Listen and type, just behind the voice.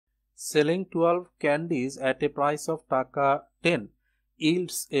selling 12 candies at a price of taka 10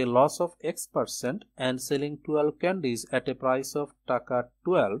 yields a loss of X% and selling 12 candies at a price of taka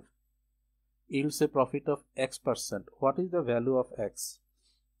 12 yields a profit of X%. What is the value of X?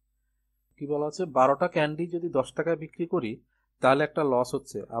 কি বলা আছে 12টা candy যদি 10 টাকায় বিক্রি করি তাহলে একটা loss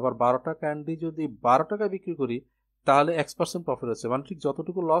হচ্ছে, আবার 12টা ক্যান্ডি যদি 12 টাকায় বিক্রি করি তাহলে X% প্রফিট হচ্ছে, মানে ঠিক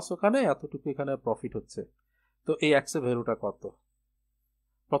যতটুকু লস ওখানে এতটুকু এখানে প্রফিট হচ্ছে। তো এই X এর ভ্যালুটা কত?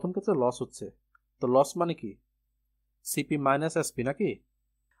 প্রথম ক্ষেত্রে লস হচ্ছে, তো লস মানে কি সিপি মাইনাস এসপি নাকি?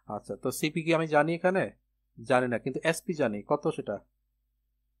 আচ্ছা, তো সিপি কি আমি জানি? এখানে জানি না, কিন্তু এসপি জানি। কত সেটা?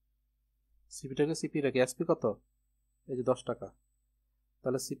 সিপিটাকে সিপি রাখি, এসপি কত? এই যে 10 টাকা,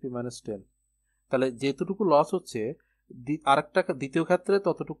 তাহলে সিপি মাইনাস 10। তাহলে যেতটুকু লস হচ্ছে আরেকটা দ্বিতীয় ক্ষেত্রে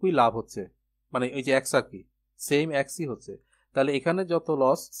ততটুকুই লাভ হচ্ছে, মানে ওই যে এক্স আর কি সেম এক্সই হচ্ছে। তাহলে এখানে যত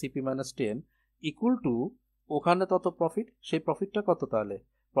loss CP minus 10 equal to ওখানে তত প্রফিট, সেই প্রফিটটা কত? তাহলে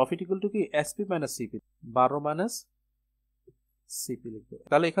প্রফিট ইকুয়াল টু কি SP minus CP, 12 minus CP লিখবো।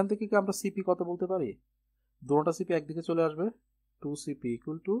 তাহলে এখান থেকে কি আমরা সিপি কত বলতে পারি? দুটোটা সিপি একদিকে চলে আসবে, 2 সিপি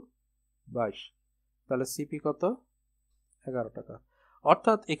ইকুয়াল টু 22। তাহলে সিপি কত? 11 টাকা।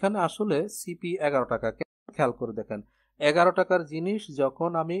 অর্থাৎ এখানে আসলে সিপি 11 টাকা। খেয়াল করে দেখেন, 11 টাকার জিনিস যখন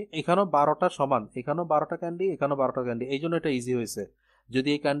আমি এখানেও 12টা সমান, এখানেও 12টা ক্যান্ডি, এখানেও 12টা ক্যান্ডি, এই জন্য এটা ইজি হয়েছে। যদি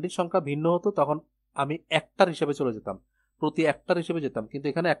এই ক্যান্ডির সংখ্যা ভিন্ন হতো তখন আমি একটার হিসেবে চলে যেতাম, প্রতি একটার হিসেবে যেতাম, কিন্তু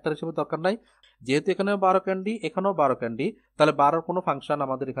এখানে একটার হিসেবে দরকার নাই। যেহেতু এখানেও 12 ক্যান্ডি, এখানেও 12 ক্যান্ডি, তাহলে 12 কোনো ফাংশন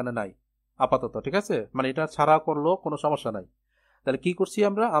আমাদের এখানে নাই আপাতত, ঠিক আছে? মানে এটা ছাড়া করলেও কোনো সমস্যা নাই। তাহলে কি করছি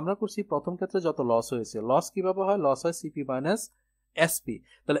আমরা করছি প্রথম ক্ষেত্রে যত লস হয়েছে, লস কিভাবে হয়? লস হয় সিপি মাইনাস এসপি।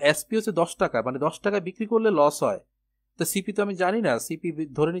 তাহলে এসপি হচ্ছে 10 টাকা, মানে 10 টাকায় বিক্রি করলে লস হয়। তো সিপি তো আমি জানি না, সিপি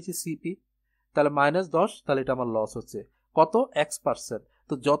ধরে নিচ্ছি সিপি, তাহলে মাইনাস 10, তাহলে এটা আমার লস হচ্ছে কত? X%।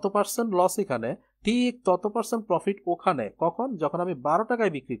 তো যত পার্সেন্ট লস এখানে ঠিক তত পার্সেন্ট প্রফিট ওখানে। কখন? যখন আমি 12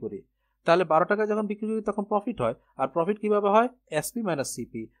 টাকায় বিক্রি করি। তাহলে 12 টাকায় যখন বিক্রি করি তখন প্রফিট হয়। আর প্রফিট কিভাবে হয়? SP minus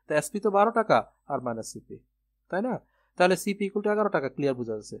CP. তো এসপি তো 12 টাকা আর মাইনাস সিপি, তাই না? তাহলে সিপি ইকুয়াল টু 11 টাকা। ক্লিয়ার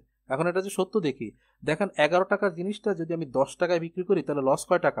বোঝা যাচ্ছে? এখন এটা যে সত্য দেখি, দেখেন 11 টাকার জিনিসটা যদি আমি 10 টাকায় বিক্রি করি তাহলে লস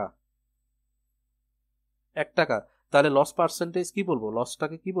কয় টাকা? 1 টাকা। তাহলে লস পার্সেন্টেজ কি বলবো?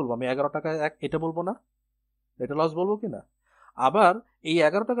 লসটাকে কি বলবো আমি? 11 টাকায় 1 এটা বলবো না? এটা লস বলবো কি না? আবার এই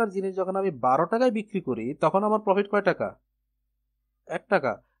 11 টাকার জিনিস যখন আমি 12 টাকায় বিক্রি করি তখন আমার প্রফিট কয় টাকা? 1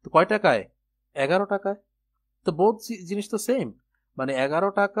 টাকা। তো কয় টাকায়? 11 টাকায়। তো বোথ জিনিস তো সেম, মানে 11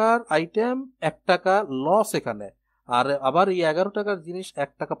 টাকার আইটেম 1 টাকা লস এখানে, আর আবার এই 11 টাকার জিনিস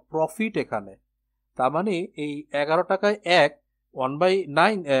 1 টাকা প্রফিট এখানে। তার মানে এই 11 টাকায় 1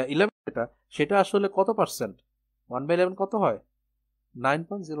 1/9 11 এটা, সেটা আসলে কত পার্সেন্ট? 1/11 কত হয়?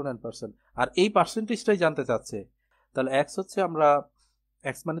 9.09%। আর এই পার্সেন্টেজটাই জানতে চাচ্ছে। তাহলে এক্স হচ্ছে আমরা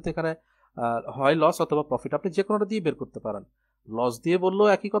এক্স মানে তো এখানে হয় লস অথবা প্রফিট, আপনি যে কোনোটা দিয়ে বের করতে পারেন। লস দিয়ে বললো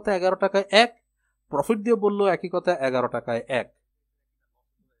একই কথা 11 টাকায় 1, প্রফিট দিয়ে বললো একই কথা 11 টাকায় 1।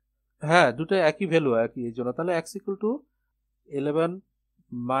 হ্যাঁ, দুটো একই ভ্যালু, একই, এই জন্য তাহলে x equal to 11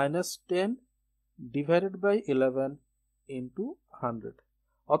 minus 10 divided by 11 into 100,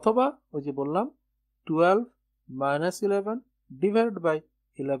 অথবা ওই যে বললাম 12 মাইনাস 11 ডিভাইডেড বাই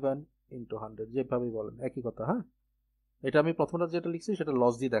 11 ইন্টু 100, যেভাবেই বলেন একই কথা। হ্যাঁ, এটা আমি প্রথমটা যেটা লিখছি সেটা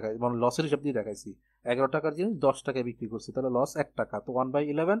লস দিয়ে দেখাই, মানে লসের হিসাব দিয়ে দেখাইছি। 11 টাকার জিনিস 10 টাকায় বিক্রি করছি, তাহলে লস 1 টাকা। তো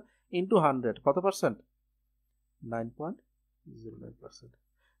 1/11 ইন্টু 100 কত পার্সেন্ট? 9.09%।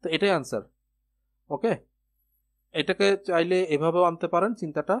 তো এটাই আনসার। ওকে, এটাকে চাইলে এভাবেও আনতে পারেন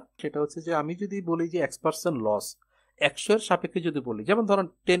চিন্তাটা। সেটা হচ্ছে যে আমি যদি বলি যে X% লস 100 এর সাপেক্ষে যদি বলি, যেমন ধরেন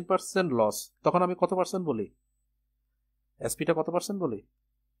 10% লস, তখন আমি কত পার্সেন্ট বলি? এসপিটা কত পার্সেন্ট বলি?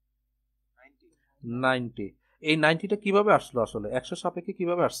 90। এই 90টা কিভাবে আসলো আসলে? 100 সাপেক্ষে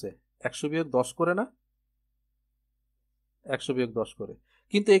কিভাবে আসছে? 100 বিয়োগ 10 করে না? 100 বিয়োগ 10 করে।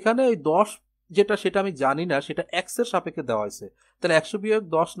 কিন্তু এখানে ওই 10 যেটা সেটা আমি জানি না, সেটা এক্স এর সাপেক্ষে দেওয়া হয়েছে। তাহলে 100 বিয়োগ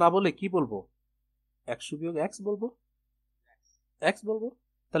 10 না বলে কি বলবো? 100 বিয়োগ এক্স বলবো, এক্স বলবো।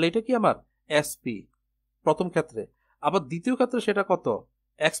 তাহলে এটা কি আমার এসপি প্রথম ক্ষেত্রে। আবার দ্বিতীয় ক্ষেত্রে সেটা কত?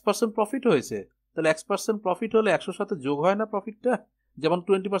 X% প্রফিট হয়েছে। তাহলে X% প্রফিট হলে 100 সাথে যোগ হয় না প্রফিটটা? যেমন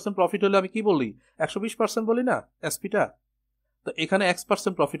 20% প্রফিট হলে আমি কি বলি? 120% বলি না এসপিটা? তো এখানে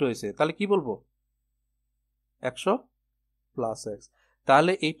X% প্রফিট হয়েছে, তাহলে কি বলবো? 100 প্লাস এক্স।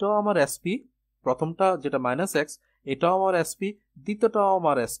 তাহলে এটাও আমার এসপি, প্রথমটা যেটা মাইনাস এক্স, এটাও আমার এসপি, দ্বিতীয়টাও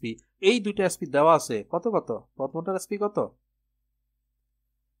আমার এসপি। এই দুইটা এসপি দেওয়া আছে কত কত? প্রথমটার এসপি কত?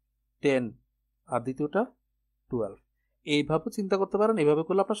 10 আর দ্বিতীয়টা 12। এইভাবে চিন্তা করতে পারেন, এইভাবে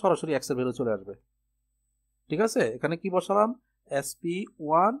করলে আপনার সরাসরি এক্স এর ভ্যালু চলে আসবে। ঠিক আছে, এখানে কি বসালাম?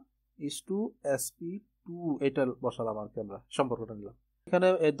 SP1 ইস টু SP2, এটা বসালাম আর কি, আমরা সম্পর্কটা নিলাম। এখানে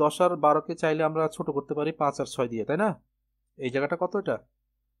 10 আর 12কে চাইলে আমরা ছোট করতে পারি 5 আর 6 দিয়ে, তাই না? এই জায়গাটা কত? এটা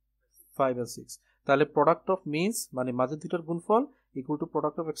 5 and 6, তাহলে প্রোডাক্ট অফ মিনস মানে মাঝের দুইটার গুণফল equal to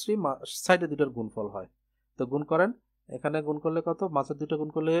product of extreme সাইডে দুইটার গুণফল হয়। তো গুণ করেন, এখানে গুণ করলে কত, মাঝের দুইটা গুণ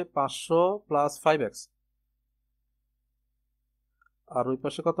করলে 500 প্লাস 5x, আর ওই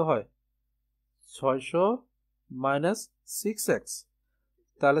পাশে কত হয় 600 মাইনাস 6x,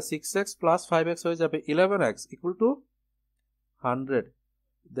 তাহলে 6x প্লাস 5x হয়ে যাবে 11x equal to 100,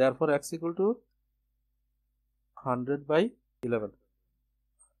 therefore x equal to 100 by 11,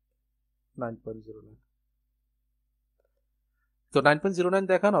 9.09। তো 9.09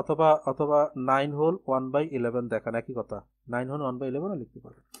 দেখান অথবা 9 হোল 1 বাই 11 দেখান, একই কথা, 9 হোল 1 বাই 11 লিখতে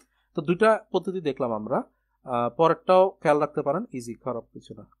পারেন। তো দুইটা পদ্ধতি দেখলাম আমরা, পরেরটাও খেয়াল রাখতে পারেন, ইজি, খারাপ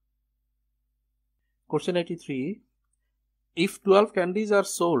কিছু না। Question 83, if 12 candies are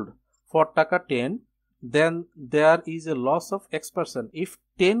sold for টাকা 10, then there is a loss of x%. If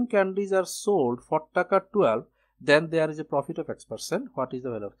 10 candies are sold for টাকা 12, then there is a profit of x%. What is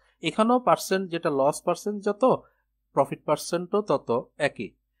the value? এখানেও পার্সেন্ট, যেটা loss percent যত, profit পার্সেন্টও তত একই,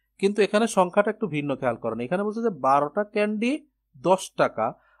 কিন্তু এখানে সংখ্যাটা একটু ভিন্ন, খেয়াল করেন। এখানে বলছে যে 12টা ক্যান্ডি 10 টাকা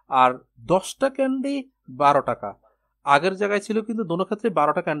আর 10টা ক্যান্ডি 12 টাকা। আগের জায়গায় ছিল কিন্তু দোনো ক্ষেত্রে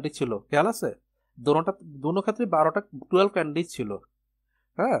 12টা ক্যান্ডি ছিল, খেয়াল আছে, দোনো ক্ষেত্রে 12টা 12 ক্যান্ডি ছিল,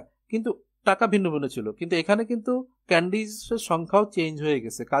 হ্যাঁ, কিন্তু টাকা ভিন্ন ভিন্ন ছিল। কিন্তু এখানে কিন্তু ক্যান্ডিজের সংখ্যাও চেঞ্জ হয়ে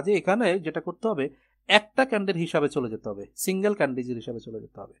গেছে, কাজে এখানে যেটা করতে হবে একটা ক্যান্ডির হিসাবে চলে যেতে হবে, সিঙ্গেল ক্যান্ডিজের হিসাবে চলে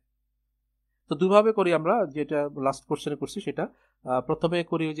যেতে হবে। তো দুভাবে করি আমরা, যেটা লাস্ট কোশ্চেনে করছি সেটা। প্রথমে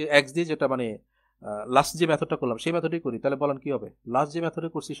করি ওই যে এক্স দিয়ে, যেটা মানে লাস্ট যে মেথডটা করলাম সেই মেথডেই করি। তাহলে বলেন কি হবে, লাস্ট যে মেথডে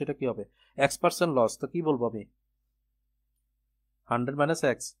করছি সেটা কি হবে, x% লস, তো কি বলবো আমি, 100 minus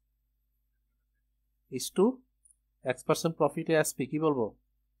x is to x% প্রফিটে SP, কি বলবো,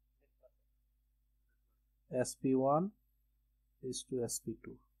 SP1 is to SP2,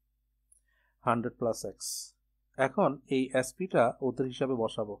 100 plus x। এখন এই এসপিটা ওদের হিসাবে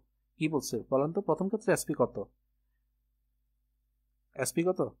বসাবো, কি বলছে বলেন তো, প্রথম ক্ষেত্রে এসপি কত,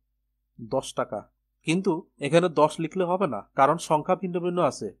 10 টাকা, কিন্তু এখানে 10 লিখলে হবে না, কারণ সংখ্যা ভিন্ন ভিন্ন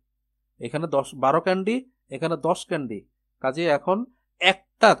আছে, এখানে 12 ক্যান্ডি, এখানে 10 ক্যান্ডি, কাজে এখন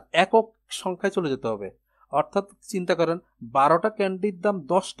একটা একক সংখ্যায় চলে যেতে হবে। অর্থাৎ চিন্তা করেন 12টা ক্যান্ডির দাম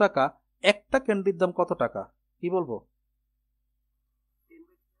 10 টাকা, একটা ক্যান্ডির দাম কত টাকা, কি বলবো,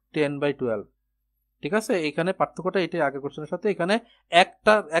 10/12। ঠিক আছে, এখানে পার্থক্যটা এটাই আগের কোশ্চেনের সাথে, এখানে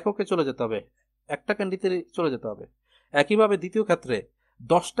একটা এককে চলে যেতে হবে, একটা ক্যান্ডিতে চলে যেতে হবে। একইভাবে দ্বিতীয় ক্ষেত্রে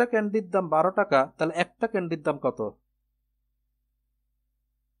 10টা ক্যান্ডির দাম 12 টাকা, তাহলে একটা ক্যান্ডির দাম কত,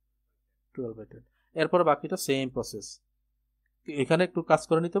 12/10। এরপরে বাকিটা সেম প্রসেস, এখানে একটু কাজ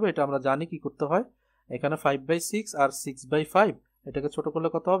করে নিতে হবে, এটা আমরা জানি কি করতে হয়। এখানে 5/6 আর 6/5, এটাকে ছোট করলে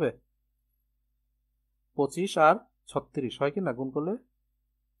কত হবে, 25 আর 36 হয় কি না, গুণ করলে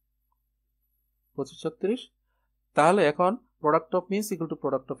 25 36। তাহলে এখন product of means equal to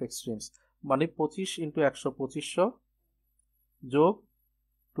product of extremes, মানে 25 ইন্টু 100 2500 যোগ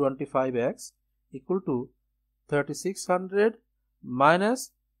 25x equal to 3600 minus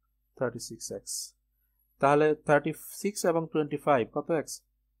 36x। তাহলে 36 এবং 25 কত x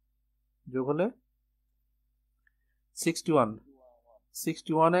যোগ হলে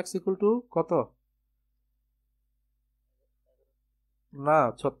 61x ইকুয়াল টু কত, না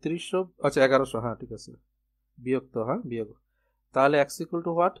 3600, আচ্ছা 1100, হ্যাঁ ঠিক আছে, বিয়োগ তো, হ্যাঁ বিয়োগ, তাহলে x equal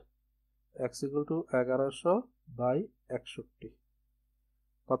to what, x equal to 1100/61,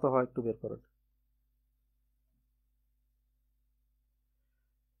 কত হয় একটু বের করেন,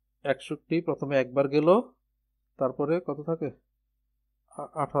 61 প্রথমে একবার গেল, তারপরে কত থাকে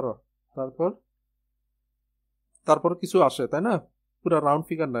 18, তারপর কিছু আসে, তাই না, পুরো রাউন্ড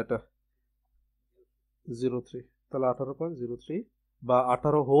ফিগার না এটা, 03, তাহলে 18.03 বা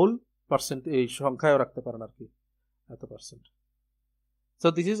 18 হোল পার্সেন্ট, এই সংখ্যায় রাখতে পারেন আর কি, এত percent. So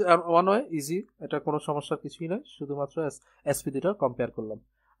this is one way, easy, এটা কোনো সমস্যার কিছুই নয়, শুধুমাত্র এসপি দুইটা কম্পেয়ার করলাম।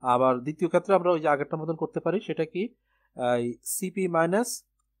 আবার দ্বিতীয় ক্ষেত্রে আমরা ওই যে আগেরটার মতন করতে পারি, সেটা কি, সিপি মাইনাস,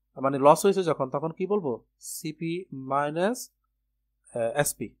 মানে লস হয়েছে যখন, তখন কি বলবো, সিপি মাইনাস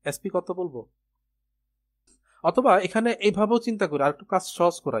এসপি কত বলবো, অথবা এখানে এইভাবেও চিন্তা করি, আর একটু কাজ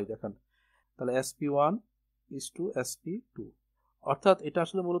সহজ করাই দেখেন, তাহলে SP1 is to SP2, অর্থাৎ এটা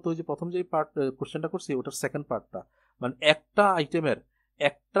আসলে মূলত ওই যে প্রথম যে পার্ট কোশ্চেনটা করছি ওটার সেকেন্ড পার্টটা, মানে একটা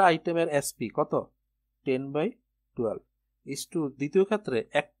আইটেমের এসপি কত 10/12 is to দ্বিতীয় ক্ষেত্রে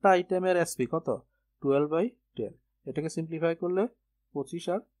একটা আইটেমের এসপি কত 12/10, এটাকে সিম্পলিফাই করলে 25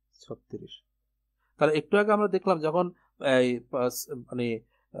 আর 36। তাহলে একটু আগে আমরা দেখলাম যখন মানে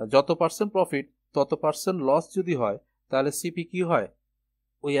যত পার্সেন্ট প্রফিট তত পার্সেন্ট লস যদি হয়, তাহলে সিপি কি হয়,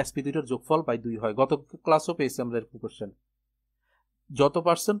 ওই এসপি দুইটার যোগফল বাই 2 হয়। গত ক্লাসও পেয়েছি আমরা এরকম কোশ্চেন, যত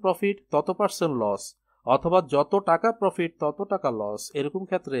পার্সেন্ট প্রফিট তত পার্সেন্ট লস, অথবা যত টাকা প্রফিট তত টাকা লস, এরকম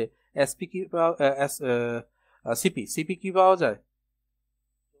ক্ষেত্রে এসপি কি সিপি সিপি কি পাওয়া যায়?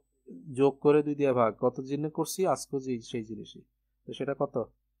 যোগ করে 2 দিয়ে ভাগ, কত জিনিস করছি আজকে সেই জিনিসই, তো সেটা কত?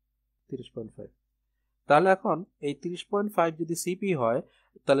 30.5। তাহলে এখন এই 30.5 যদি সিপি হয়,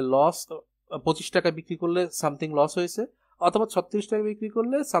 তাহলে লস 25 টাকা বিক্রি করলে সামথিং লস হয়েছে, অথবা 36 টাকা বিক্রি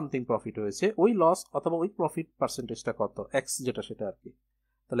করলে সামথিং প্রফিট হয়েছে। ওই লস অথবা ওই প্রফিট পার্সেন্টেজটা কত, এক্স যেটা সেটা আর কি।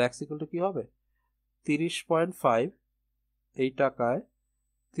 তাহলে এক্স ইকুয়াল টু কি হবে? 30.5 এই টাকায়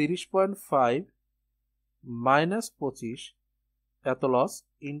 30.5 মাইনাস 25 এত লস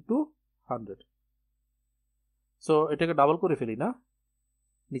ইন্টু 100। সো এটাকে ডাবল করে ফেলি না,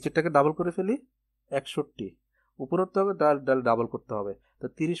 নিচেরটাকে ডাবল করে ফেলি, 61, উপরের তো ডাবল করতে হবে। তো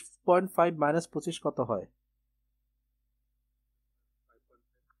 30.5 মাইনাস 25 কত হয়?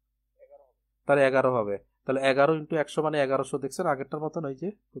 তাহলে 11 হবে। তাহলে 11 ইন্টু 100 মানে 1100, দেখছেন আগেরটার মতন, ওই যে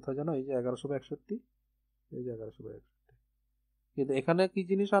কোথায় যেন, এই যে 1161, এই যে 1161। কিন্তু এখানে কি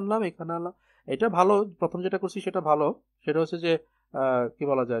জিনিস আনলাম, এখানে আনলাম এটা ভালো, প্রথম যেটা করছি সেটা ভালো। সেটা হচ্ছে যে কি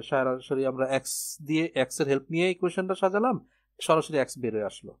বলা যায়, সরাসরি আমরা এক্স দিয়ে, এক্স এর হেল্প নিয়ে ইকুয়েশনটা সাজালাম, সরাসরি এক্স বের হয়ে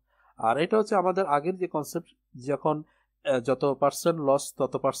আসলো। আর এটা হচ্ছে আমাদের আগের যে কনসেপ্ট, যখন যত পার্সেন্ট লস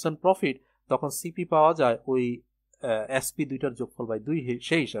তত পার্সেন্ট প্রফিট, তখন সিপি পাওয়া যায় ওই এসপি দুইটার যোগফল বাই 2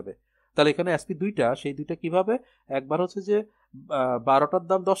 সেই হিসাবে। তাহলে এখানে এসপি দুইটা, সেই দুইটা কিভাবে, একবার হচ্ছে যে 12টার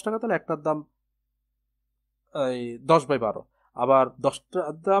দাম 10 টাকা, তাহলে একটার দাম এই 10/12, আবার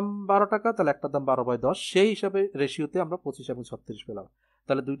 10টার দাম 12 টাকা, তাহলে একটার দাম 12/10, সেই হিসাবে রেশিওতে আমরা 25 এবং 36 পেলাম।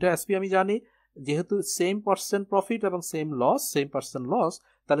 তাহলে দুইটা এসপি আমি জানি, যেহেতু সেম পার্সেন্ট প্রফিট এবং same loss, same percent loss,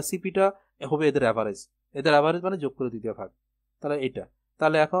 তাহলে সিপিটা হবে এদের অ্যাভারেজ। এদের অ্যাভারেজ মানে যোগ করে 2 দিয়ে ভাগ, তাহলে এটা।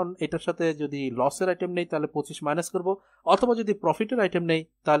 তাহলে এখন এটার সাথে যদি লসের আইটেম নেই তাহলে 25 মাইনাস করব, অথবা যদি প্রফিটের আইটেম নেই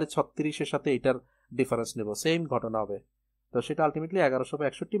তাহলে 36-এর সাথে এটার ডিফারেন্স নেব, সেম ঘটনা হবে। তো সেটা আলটিমেটলি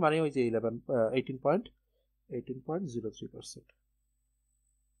 1161, মানে ওই যে 18.03%।